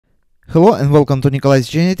Hello and welcome to Nikolai's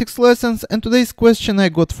Genetics Lessons, and today's question I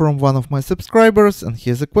got from one of my subscribers, and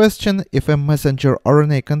here's a question. If a messenger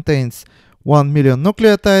RNA contains 1 million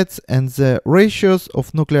nucleotides and the ratios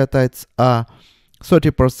of nucleotides are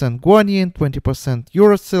 30% guanine, 20%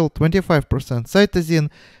 uracil, 25% cytosine,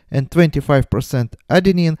 and 25%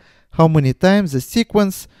 adenine, how many times the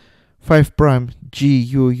sequence 5'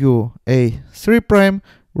 GUUA 3'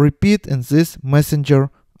 repeat in this messenger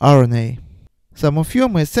RNA? Some of you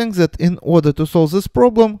may think that in order to solve this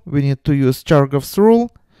problem, we need to use Chargaff's rule.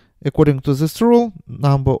 According to this rule,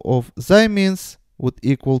 number of thymines would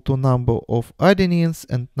equal to number of adenines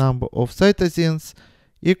and number of cytosines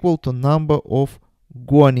equal to number of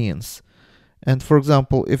guanines. And for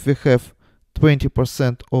example, if we have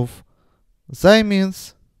 20% of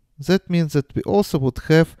thymines, that means that we also would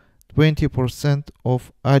have 20%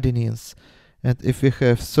 of adenines. And if we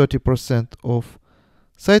have 30% of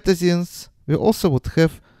cytosines, we also would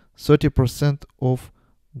have 30% of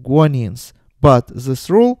guanines. But this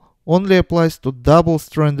rule only applies to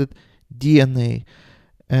double-stranded DNA.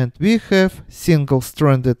 And we have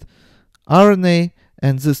single-stranded RNA,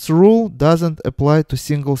 and this rule doesn't apply to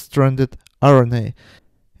single-stranded RNA.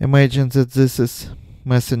 Imagine that this is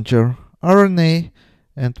messenger RNA,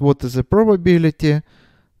 and what is the probability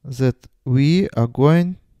that we are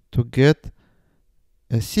going to get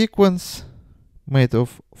a sequence made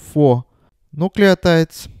of 4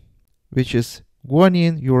 nucleotides, which is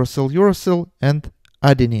guanine, uracil, and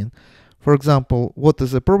adenine. For example, what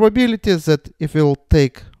is the probability that if we'll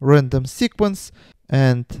take random sequence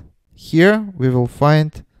and here we will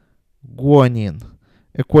find guanine?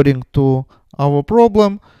 According to our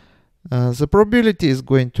problem, the probability is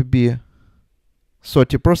going to be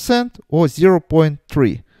 30% or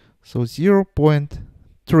 0.3. So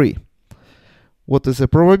 0.3. What is the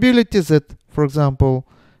probability that, for example,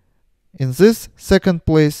 in this second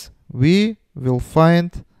place, we will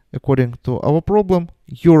find, according to our problem,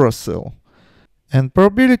 uracil. And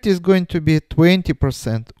probability is going to be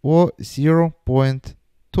 20% or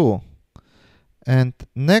 0.2. And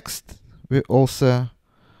next, we're also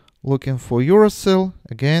looking for uracil,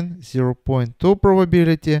 again, 0.2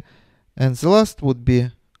 probability. And the last would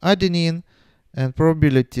be adenine, and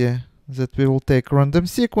probability that we will take random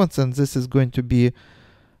sequence, and this is going to be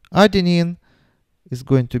adenine, is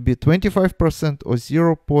going to be 25% or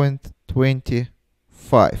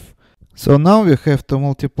 0.25. So now we have to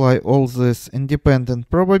multiply all these independent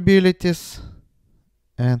probabilities,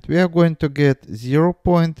 and we are going to get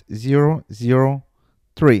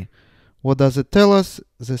 0.003. What does it tell us?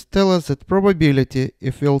 This tells us that probability,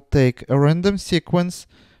 if we'll take a random sequence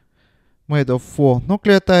made of 4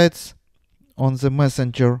 nucleotides on the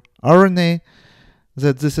messenger RNA,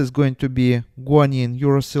 that this is going to be guanine,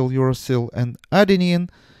 uracil, and adenine.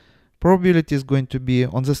 Probability is going to be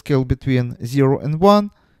on the scale between 0 and 1,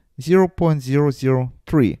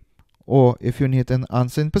 0.003. Or if you need an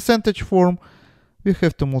answer in percentage form, we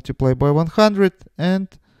have to multiply by 100, and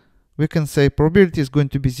we can say probability is going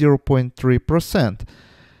to be 0.3%.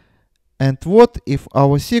 And what if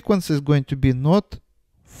our sequence is going to be not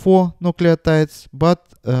 4 nucleotides, but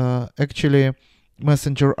actually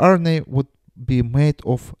messenger RNA would be made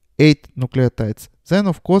of 8 nucleotides? Then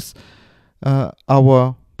of course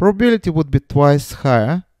our probability would be twice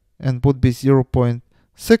higher and would be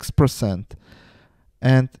 0.6%.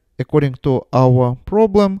 And according to our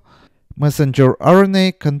problem, messenger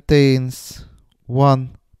RNA contains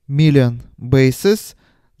 1 million bases.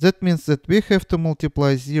 That means that we have to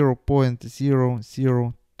multiply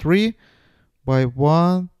 0.003 by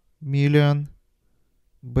 1 million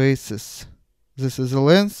bases. This is the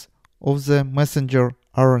length of the messenger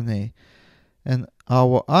RNA, and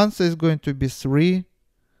our answer is going to be 3000.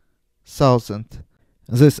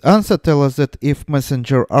 This answer tells us that if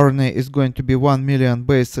messenger RNA is going to be 1 million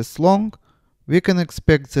bases long, we can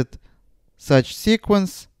expect that such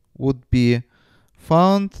sequence would be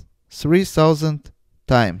found 3000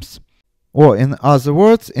 times, or in other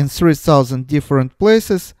words, in 3000 different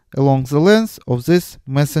places along the length of this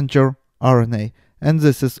messenger RNA. And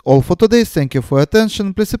this is all for today. Thank you for your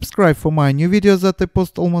attention. Please subscribe for my new videos that I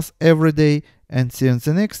post almost every day, and see you in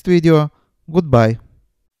the next video. Goodbye.